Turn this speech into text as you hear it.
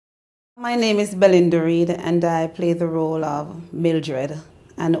My name is Belinda and I play the role of Mildred,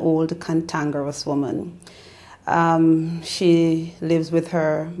 an old cantankerous woman. She lives with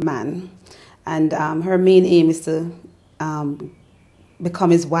her man, and her main aim is to become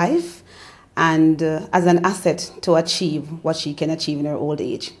his wife and as an asset to achieve what she can achieve in her old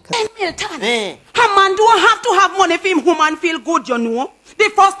age. Hey, Milton, a man don't have to have money for him woman feel good, you know.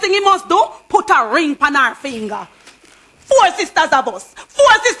 The first thing he must do, put a ring on her finger. Four sisters of us,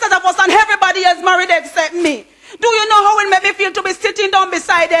 and everybody is married except me. Do you know how it made me feel to be sitting down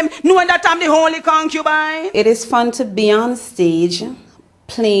beside them, knowing that I'm the only concubine? It is fun to be on stage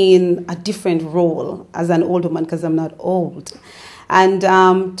playing a different role as an old woman, because I'm not old. And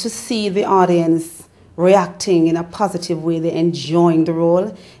to see the audience reacting in a positive way, they're enjoying the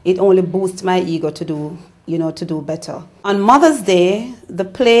role, it only boosts my ego to do better. On Mother's Day, the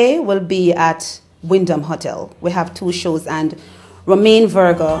play will be at Wyndham Hotel. We have 2 shows, and Romaine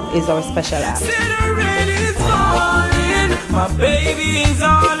Virgo is our special act. My baby is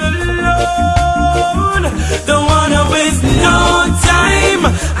all alone. Don't wanna waste no time.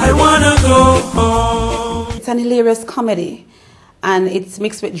 I wanna go home. It's an hilarious comedy, and it's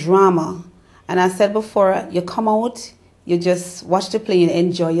mixed with drama. And I said before, you come out, you just watch the play and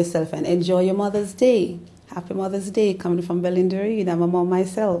enjoy yourself and enjoy your Mother's Day. Happy Mother's Day, coming from Belinda. I'm a mom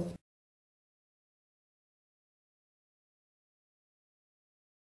myself.